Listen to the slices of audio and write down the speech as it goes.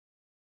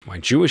My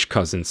Jewish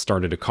cousin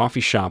started a coffee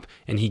shop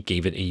and he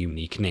gave it a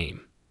unique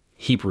name,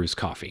 Hebrews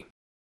Coffee.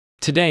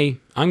 Today,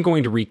 I'm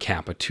going to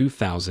recap a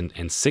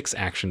 2006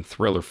 action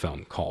thriller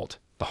film called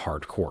The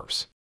Hard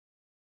Corps.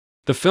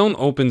 The film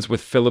opens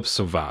with Philippe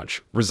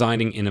Sauvage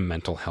residing in a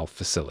mental health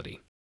facility.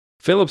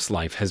 Philippe's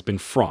life has been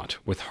fraught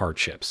with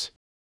hardships.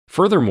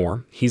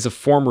 Furthermore, he's a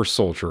former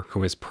soldier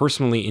who has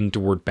personally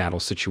endured battle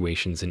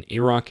situations in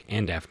Iraq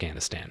and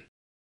Afghanistan.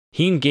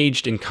 He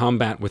engaged in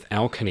combat with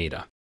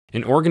Al-Qaeda,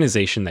 an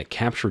organization that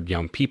captured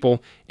young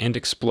people and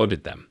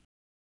exploited them.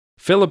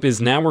 Philippe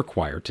is now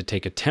required to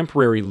take a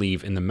temporary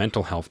leave in the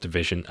mental health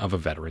division of a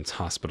veterans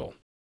hospital.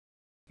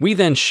 We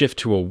then shift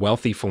to a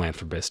wealthy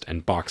philanthropist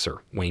and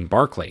boxer, Wayne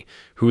Barclay,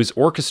 who is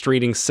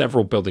orchestrating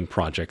several building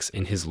projects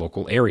in his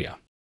local area.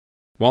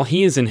 While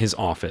he is in his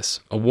office,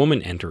 a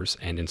woman enters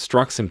and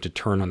instructs him to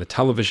turn on the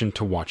television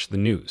to watch the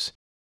news.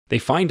 They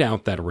find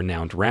out that a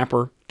renowned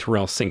rapper,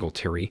 Terrell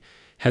Singletery,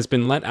 has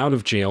been let out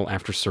of jail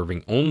after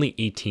serving only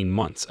 18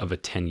 months of a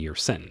 10-year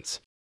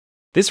sentence.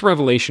 This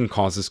revelation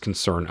causes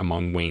concern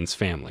among Wayne's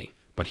family,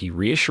 but he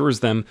reassures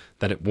them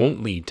that it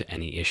won't lead to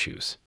any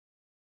issues.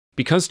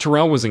 Because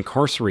Terrell was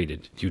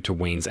incarcerated due to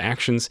Wayne's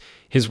actions,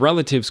 his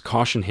relatives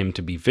caution him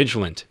to be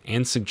vigilant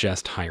and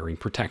suggest hiring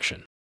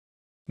protection.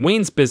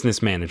 Wayne's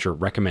business manager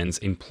recommends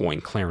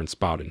employing Clarence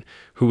Bowden,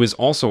 who is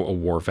also a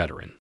war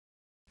veteran.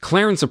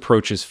 Clarence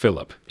approaches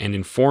Philippe and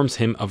informs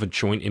him of a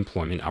joint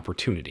employment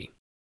opportunity.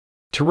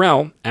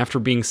 Terrell, after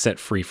being set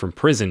free from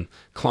prison,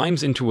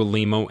 climbs into a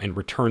limo and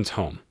returns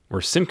home,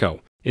 where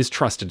Simcoe, his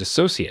trusted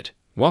associate,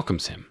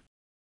 welcomes him.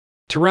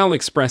 Terrell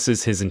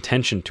expresses his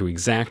intention to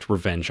exact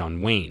revenge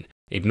on Wayne,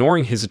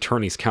 ignoring his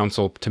attorney's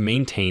counsel to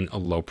maintain a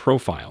low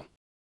profile.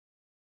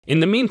 In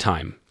the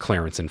meantime,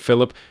 Clarence and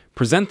Philippe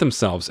present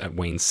themselves at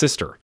Wayne's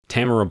sister,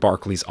 Tamara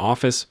Barclay's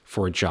office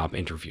for a job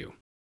interview.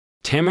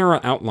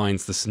 Tamara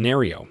outlines the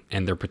scenario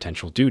and their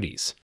potential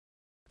duties.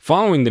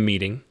 Following the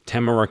meeting,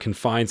 Tamara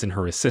confides in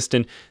her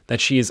assistant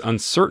that she is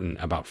uncertain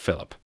about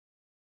Philippe.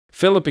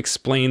 Philippe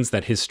explains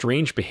that his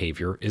strange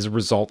behavior is a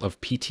result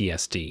of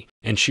PTSD,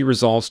 and she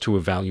resolves to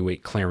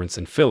evaluate Clarence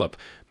and Philippe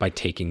by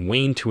taking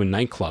Wayne to a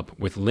nightclub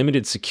with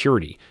limited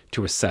security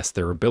to assess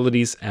their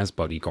abilities as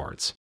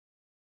bodyguards.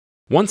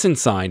 Once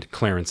inside,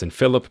 Clarence and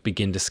Philippe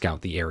begin to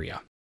scout the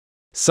area.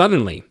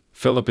 Suddenly,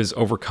 Philippe is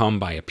overcome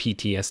by a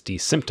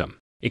PTSD symptom,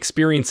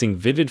 experiencing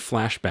vivid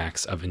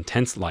flashbacks of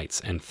intense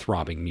lights and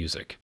throbbing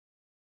music.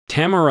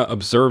 Tamara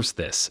observes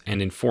this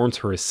and informs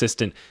her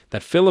assistant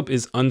that Philippe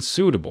is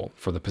unsuitable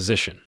for the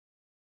position.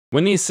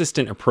 When the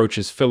assistant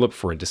approaches Philippe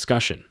for a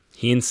discussion,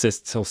 he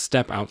insists he'll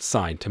step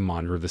outside to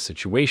monitor the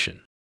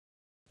situation.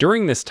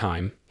 During this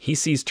time, he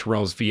sees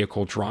Terrell's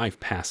vehicle drive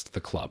past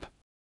the club.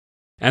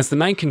 As the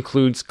night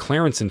concludes,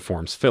 Clarence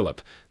informs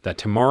Philippe that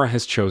Tamara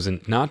has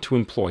chosen not to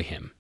employ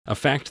him, a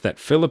fact that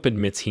Philippe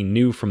admits he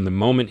knew from the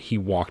moment he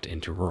walked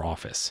into her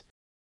office.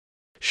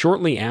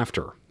 Shortly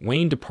after,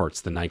 Wayne departs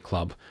the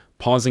nightclub,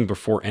 pausing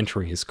before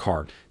entering his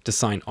car to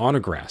sign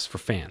autographs for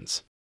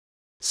fans.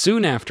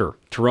 Soon after,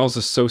 Terrell's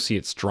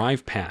associates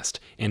drive past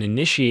and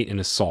initiate an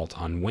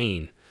assault on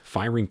Wayne,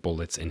 firing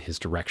bullets in his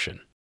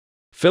direction.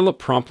 Philippe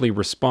promptly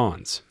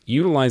responds,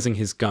 utilizing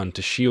his gun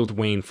to shield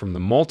Wayne from the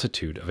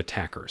multitude of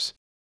attackers.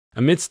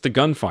 Amidst the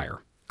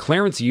gunfire,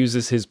 Clarence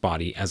uses his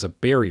body as a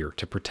barrier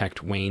to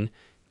protect Wayne,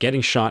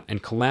 getting shot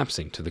and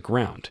collapsing to the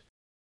ground.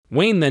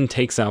 Wayne then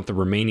takes out the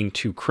remaining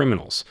two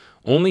criminals,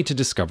 only to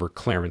discover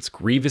Clarence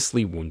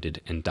grievously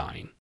wounded and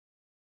dying.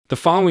 The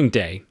following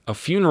day, a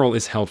funeral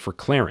is held for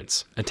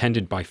Clarence,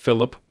 attended by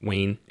Philippe,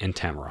 Wayne, and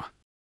Tamara.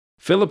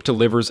 Philippe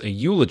delivers a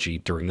eulogy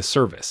during the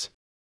service.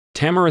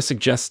 Tamara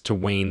suggests to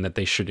Wayne that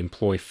they should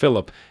employ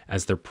Philippe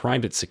as their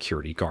private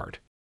security guard.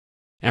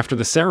 After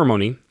the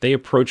ceremony, they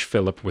approach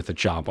Philippe with a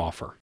job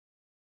offer.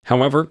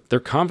 However, their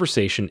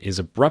conversation is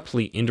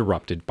abruptly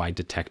interrupted by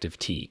Detective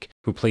Teague,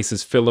 who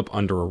places Philippe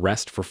under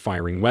arrest for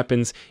firing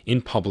weapons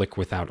in public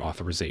without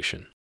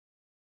authorization.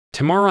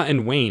 Tamara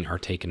and Wayne are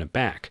taken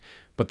aback,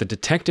 but the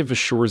detective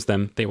assures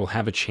them they will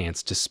have a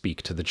chance to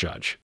speak to the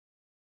judge.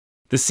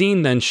 The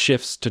scene then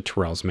shifts to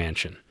Terrell's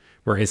mansion,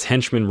 where his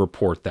henchmen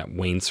report that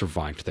Wayne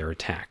survived their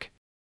attack.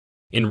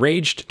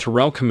 Enraged,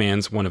 Terrell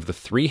commands one of the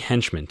three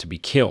henchmen to be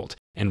killed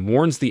and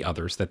warns the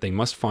others that they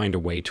must find a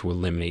way to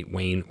eliminate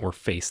Wayne or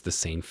face the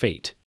same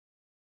fate.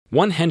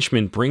 One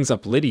henchman brings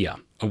up Lydia,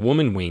 a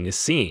woman Wayne is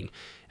seeing,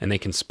 and they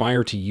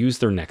conspire to use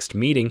their next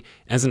meeting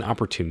as an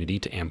opportunity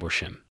to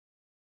ambush him.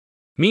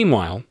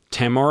 Meanwhile,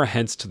 Tamara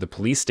heads to the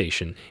police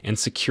station and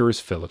secures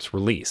Philippe's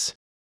release.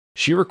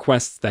 She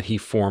requests that he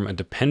form a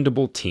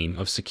dependable team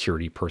of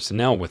security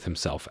personnel with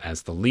himself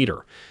as the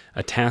leader,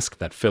 a task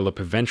that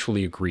Philippe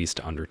eventually agrees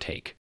to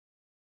undertake.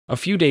 A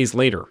few days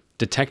later,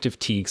 Detective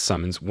Teague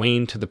summons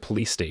Wayne to the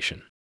police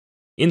station.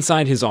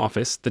 Inside his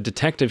office, the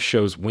detective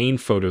shows Wayne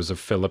photos of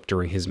Philippe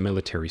during his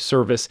military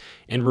service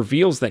and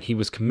reveals that he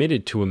was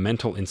committed to a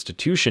mental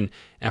institution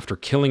after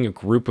killing a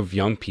group of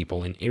young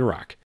people in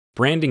Iraq,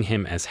 branding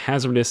him as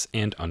hazardous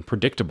and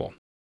unpredictable.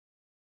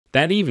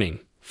 That evening,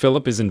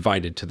 Philippe is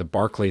invited to the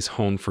Barclays'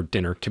 home for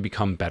dinner to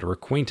become better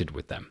acquainted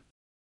with them.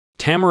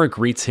 Tamara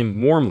greets him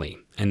warmly,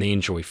 and they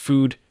enjoy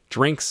food,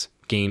 drinks,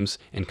 games,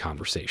 and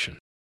conversation.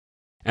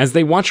 As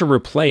they watch a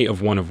replay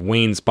of one of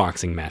Wayne's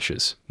boxing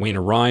matches, Wayne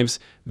arrives,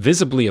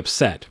 visibly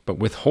upset but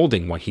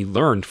withholding what he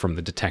learned from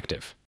the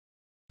detective.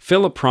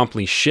 Philip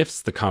promptly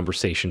shifts the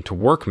conversation to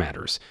work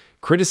matters,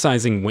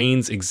 criticizing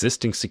Wayne's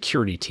existing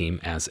security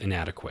team as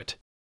inadequate.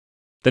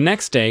 The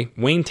next day,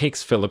 Wayne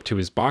takes Philip to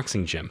his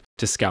boxing gym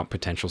to scout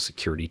potential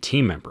security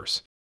team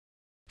members.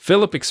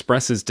 Philip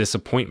expresses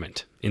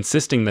disappointment,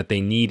 insisting that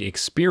they need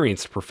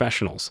experienced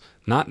professionals,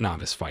 not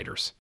novice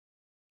fighters.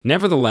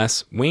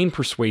 Nevertheless, Wayne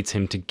persuades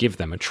him to give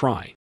them a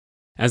try.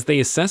 As they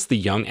assess the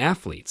young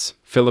athletes,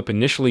 Philip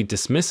initially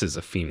dismisses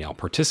a female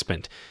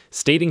participant,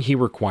 stating he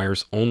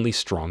requires only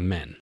strong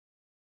men.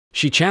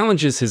 She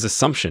challenges his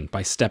assumption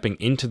by stepping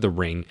into the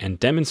ring and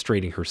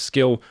demonstrating her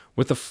skill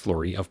with a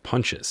flurry of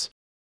punches.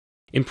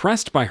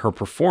 Impressed by her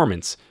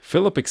performance,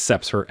 Philip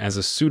accepts her as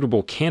a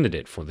suitable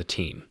candidate for the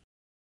team.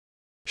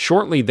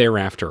 Shortly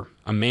thereafter,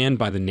 a man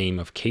by the name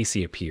of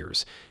Casey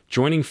appears,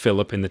 joining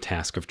Philip in the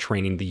task of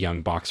training the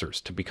young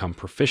boxers to become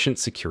proficient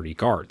security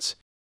guards.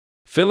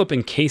 Philip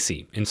and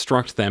Casey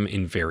instruct them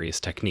in various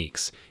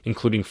techniques,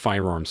 including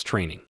firearms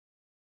training.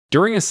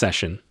 During a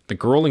session, the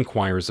girl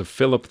inquires of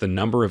Philip the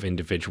number of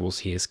individuals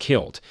he has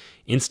killed,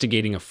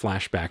 instigating a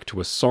flashback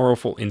to a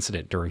sorrowful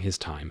incident during his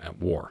time at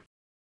war.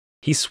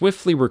 He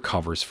swiftly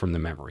recovers from the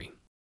memory.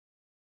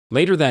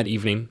 Later that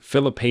evening,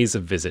 Philip pays a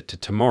visit to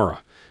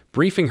Tamara,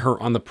 briefing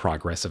her on the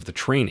progress of the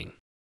training.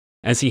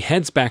 As he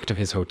heads back to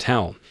his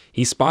hotel,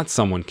 he spots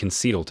someone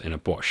concealed in a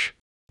bush.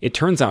 It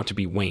turns out to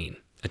be Wayne,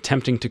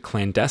 attempting to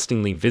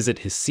clandestinely visit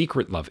his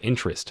secret love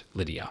interest,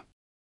 Lydia.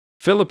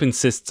 Philip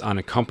insists on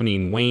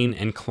accompanying Wayne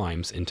and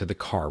climbs into the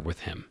car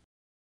with him.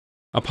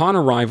 Upon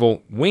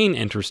arrival, Wayne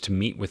enters to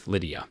meet with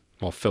Lydia,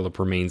 while Philip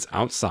remains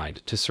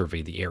outside to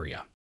survey the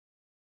area.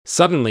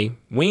 Suddenly,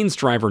 Wayne's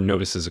driver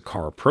notices a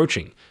car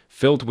approaching,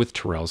 filled with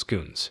Terrell's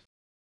goons.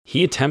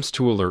 He attempts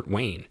to alert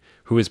Wayne,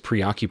 who is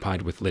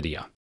preoccupied with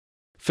Lydia.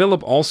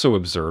 Philip also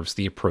observes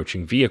the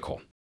approaching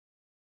vehicle.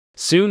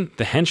 Soon,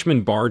 the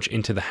henchmen barge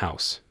into the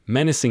house,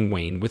 menacing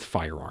Wayne with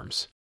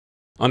firearms.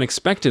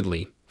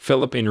 Unexpectedly,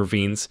 Philip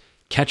intervenes,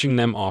 catching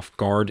them off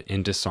guard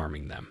and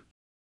disarming them.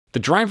 The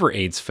driver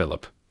aids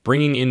Philip,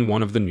 bringing in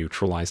one of the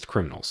neutralized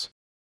criminals.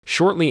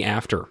 Shortly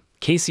after,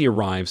 Casey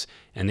arrives,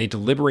 and they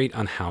deliberate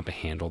on how to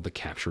handle the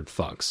captured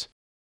thugs.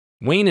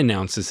 Wayne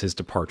announces his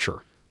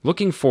departure,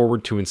 looking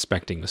forward to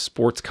inspecting the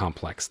sports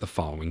complex the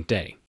following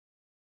day.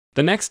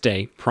 The next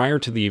day, prior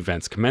to the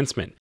event's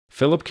commencement,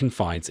 Philip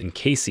confides in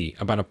Casey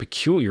about a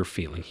peculiar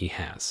feeling he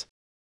has.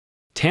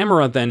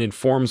 Tamara then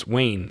informs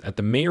Wayne that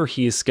the mayor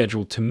he is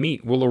scheduled to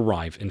meet will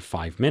arrive in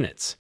 5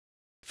 minutes.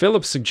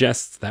 Philip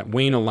suggests that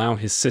Wayne allow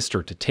his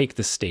sister to take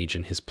the stage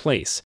in his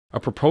place, a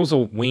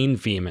proposal Wayne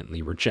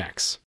vehemently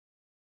rejects.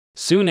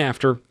 Soon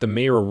after, the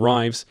mayor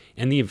arrives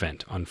and the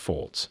event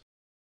unfolds.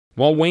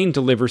 While Wayne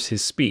delivers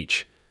his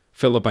speech,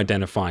 Philip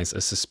identifies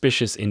a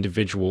suspicious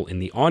individual in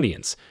the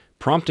audience,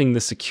 prompting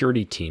the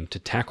security team to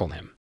tackle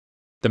him.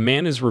 The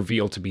man is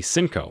revealed to be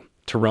Simcoe,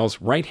 Terrell's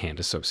right-hand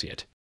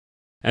associate.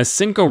 As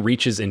Simcoe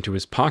reaches into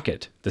his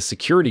pocket, the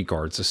security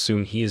guards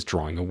assume he is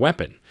drawing a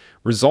weapon,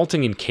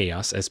 resulting in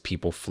chaos as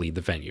people flee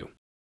the venue.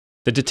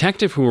 The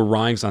detective who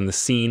arrives on the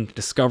scene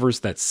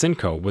discovers that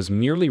Simcoe was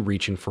merely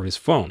reaching for his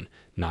phone,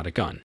 not a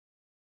gun.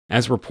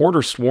 As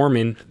reporters swarm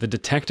in, the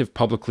detective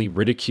publicly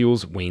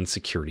ridicules Wayne's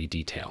security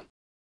detail.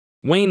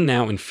 Wayne,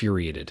 now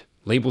infuriated,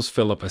 labels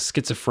Philip a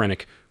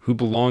schizophrenic who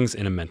belongs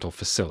in a mental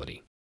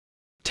facility.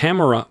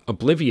 Tamara,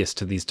 oblivious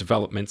to these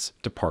developments,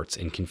 departs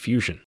in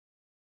confusion.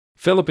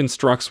 Philip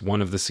instructs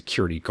one of the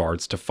security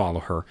guards to follow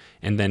her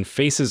and then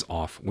faces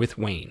off with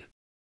Wayne.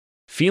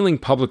 Feeling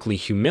publicly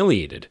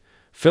humiliated,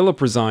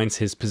 Philip resigns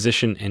his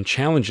position and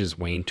challenges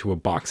Wayne to a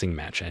boxing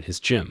match at his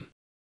gym.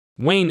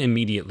 Wayne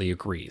immediately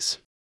agrees.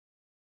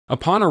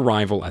 Upon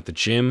arrival at the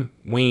gym,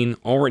 Wayne,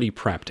 already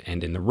prepped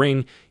and in the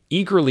ring,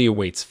 eagerly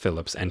awaits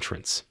Philip's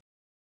entrance.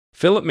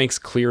 Philip makes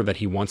clear that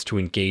he wants to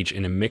engage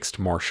in a mixed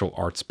martial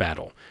arts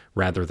battle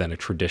rather than a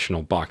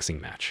traditional boxing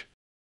match.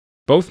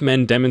 Both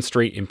men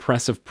demonstrate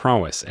impressive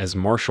prowess as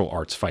martial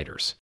arts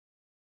fighters.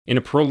 In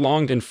a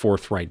prolonged and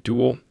forthright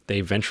duel, they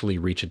eventually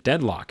reach a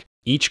deadlock,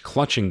 each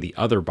clutching the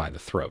other by the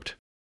throat.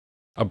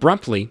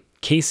 Abruptly,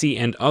 Casey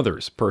and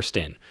others burst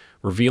in,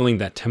 revealing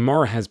that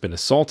Tamara has been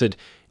assaulted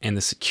and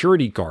the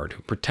security guard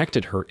who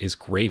protected her is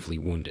gravely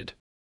wounded.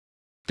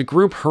 The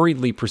group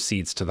hurriedly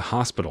proceeds to the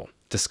hospital,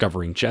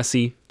 discovering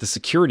Jessie, the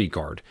security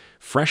guard,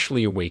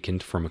 freshly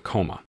awakened from a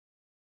coma.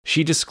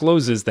 She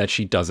discloses that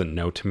she doesn't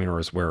know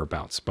Tamara's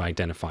whereabouts but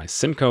identifies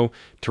Simcoe,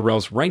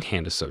 Terrell's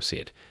right-hand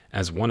associate,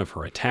 as one of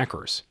her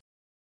attackers.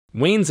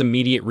 Wayne's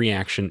immediate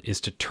reaction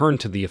is to turn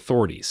to the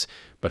authorities,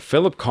 but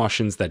Philip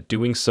cautions that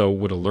doing so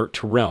would alert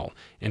Terrell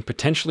and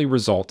potentially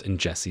result in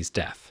Jessie's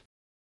death.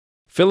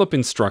 Philip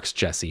instructs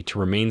Jessie to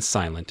remain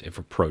silent if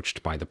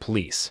approached by the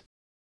police.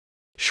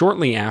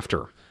 Shortly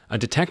after, a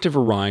detective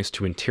arrives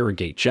to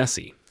interrogate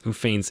Jessie, who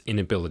feigns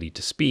inability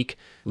to speak,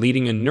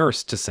 leading a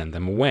nurse to send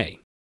them away.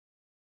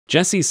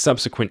 Jessie's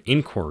subsequent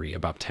inquiry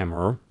about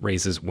Tamara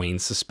raises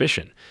Wayne's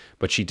suspicion,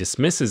 but she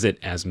dismisses it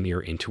as mere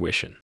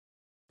intuition.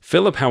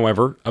 Philip,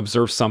 however,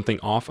 observes something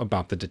off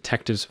about the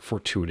detective's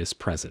fortuitous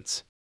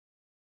presence.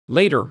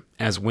 Later,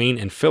 as Wayne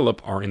and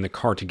Philip are in the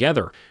car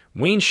together,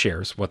 Wayne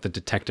shares what the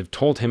detective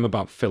told him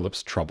about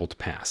Philip's troubled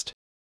past.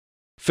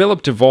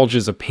 Philip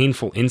divulges a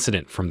painful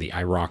incident from the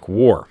Iraq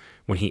War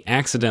when he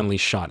accidentally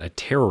shot a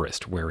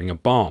terrorist wearing a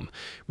bomb,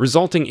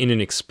 resulting in an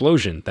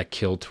explosion that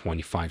killed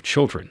 25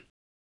 children.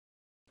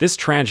 This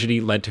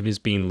tragedy led to his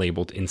being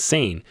labeled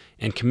insane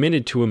and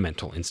committed to a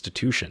mental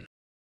institution.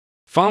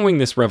 Following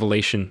this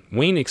revelation,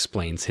 Wayne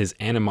explains his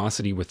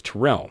animosity with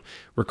Terrell,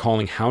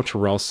 recalling how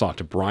Terrell sought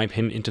to bribe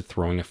him into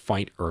throwing a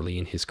fight early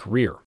in his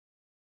career.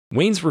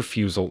 Wayne's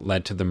refusal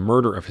led to the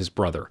murder of his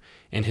brother,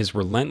 and his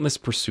relentless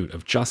pursuit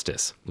of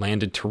justice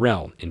landed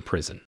Terrell in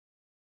prison.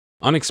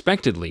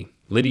 Unexpectedly,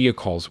 Lydia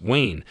calls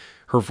Wayne,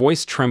 her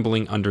voice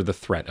trembling under the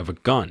threat of a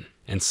gun,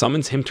 and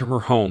summons him to her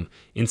home,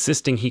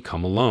 insisting he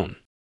come alone.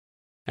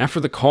 After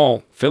the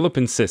call, Philip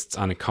insists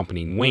on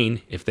accompanying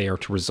Wayne if they are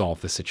to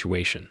resolve the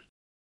situation.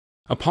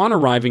 Upon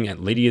arriving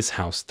at Lydia's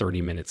house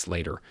 30 minutes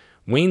later,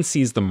 Wayne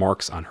sees the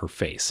marks on her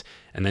face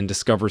and then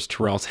discovers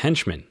Terrell's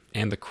henchman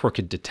and the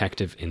crooked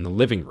detective in the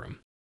living room.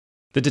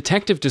 The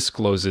detective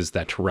discloses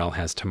that Terrell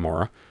has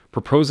Tamara,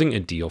 proposing a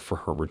deal for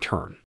her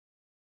return.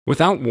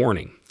 Without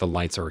warning, the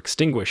lights are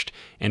extinguished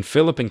and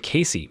Philip and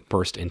Casey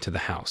burst into the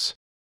house.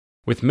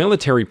 With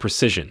military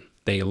precision,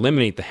 they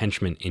eliminate the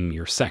henchman in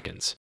mere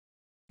seconds.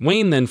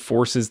 Wayne then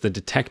forces the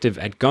detective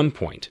at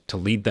gunpoint to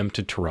lead them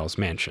to Terrell's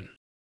mansion.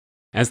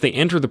 As they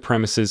enter the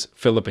premises,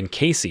 Philip and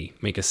Casey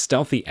make a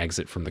stealthy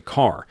exit from the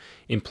car,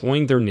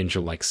 employing their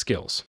ninja-like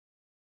skills.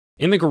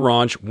 In the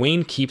garage,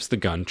 Wayne keeps the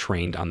gun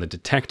trained on the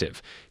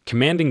detective,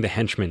 commanding the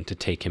henchman to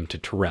take him to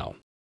Terrell.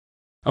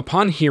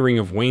 Upon hearing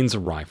of Wayne's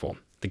arrival,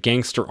 the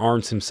gangster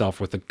arms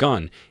himself with a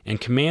gun and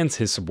commands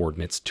his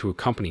subordinates to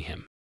accompany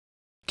him.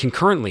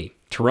 Concurrently,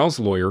 Terrell's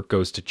lawyer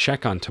goes to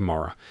check on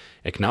Tamara,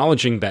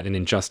 acknowledging that an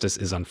injustice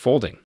is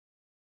unfolding.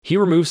 He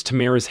removes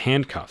Tamara's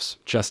handcuffs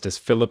just as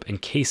Philip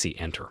and Casey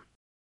enter.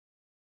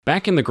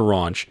 Back in the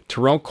garage,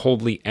 Terrell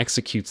coldly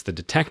executes the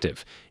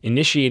detective,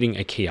 initiating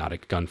a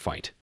chaotic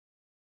gunfight.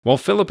 While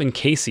Philip and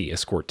Casey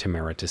escort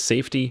Tamara to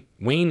safety,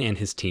 Wayne and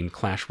his team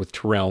clash with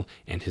Terrell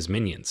and his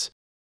minions.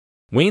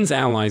 Wayne's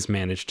allies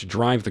manage to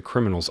drive the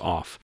criminals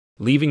off,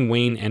 leaving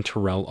Wayne and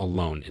Terrell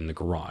alone in the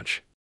garage.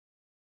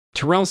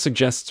 Terrell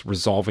suggests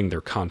resolving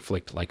their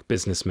conflict like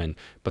businessmen,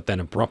 but then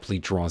abruptly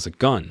draws a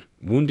gun,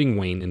 wounding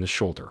Wayne in the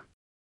shoulder.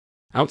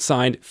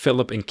 Outside,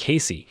 Philip and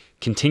Casey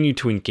continue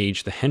to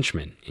engage the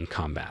henchmen in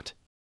combat.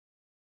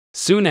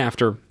 Soon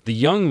after, the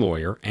young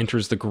lawyer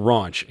enters the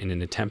garage in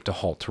an attempt to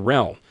halt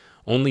Terrell,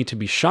 only to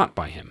be shot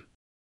by him.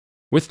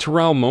 With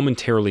Terrell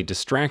momentarily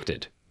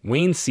distracted,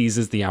 Wayne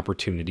seizes the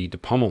opportunity to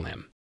pummel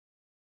him.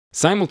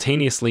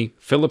 Simultaneously,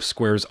 Philip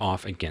squares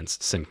off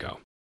against Simcoe.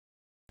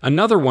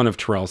 Another one of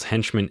Terrell's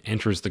henchmen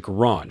enters the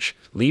garage,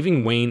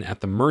 leaving Wayne at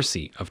the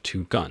mercy of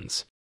two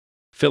guns.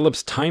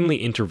 Philip's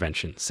timely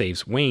intervention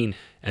saves Wayne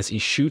as he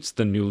shoots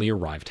the newly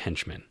arrived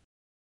henchman.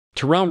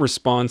 Terrell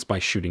responds by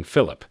shooting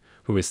Philip,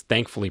 who is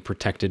thankfully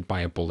protected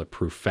by a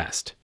bulletproof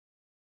vest.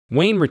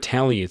 Wayne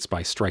retaliates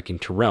by striking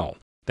Terrell,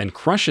 then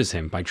crushes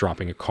him by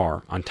dropping a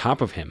car on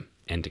top of him,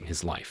 ending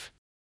his life.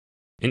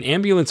 An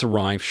ambulance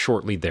arrives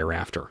shortly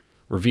thereafter,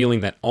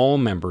 revealing that all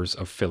members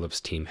of Philip's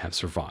team have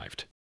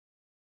survived.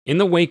 In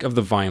the wake of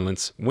the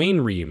violence, Wayne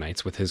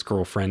reunites with his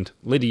girlfriend,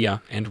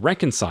 Lydia, and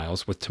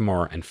reconciles with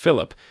Tamara and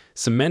Philip,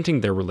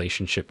 cementing their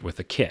relationship with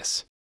a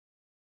kiss.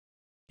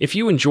 If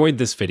you enjoyed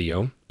this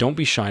video, don't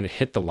be shy to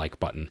hit the like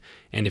button,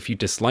 and if you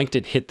disliked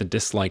it, hit the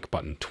dislike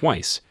button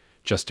twice,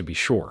 just to be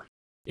sure.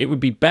 It would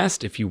be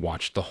best if you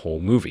watched the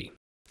whole movie.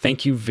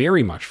 Thank you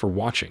very much for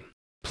watching.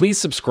 Please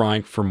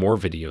subscribe for more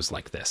videos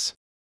like this.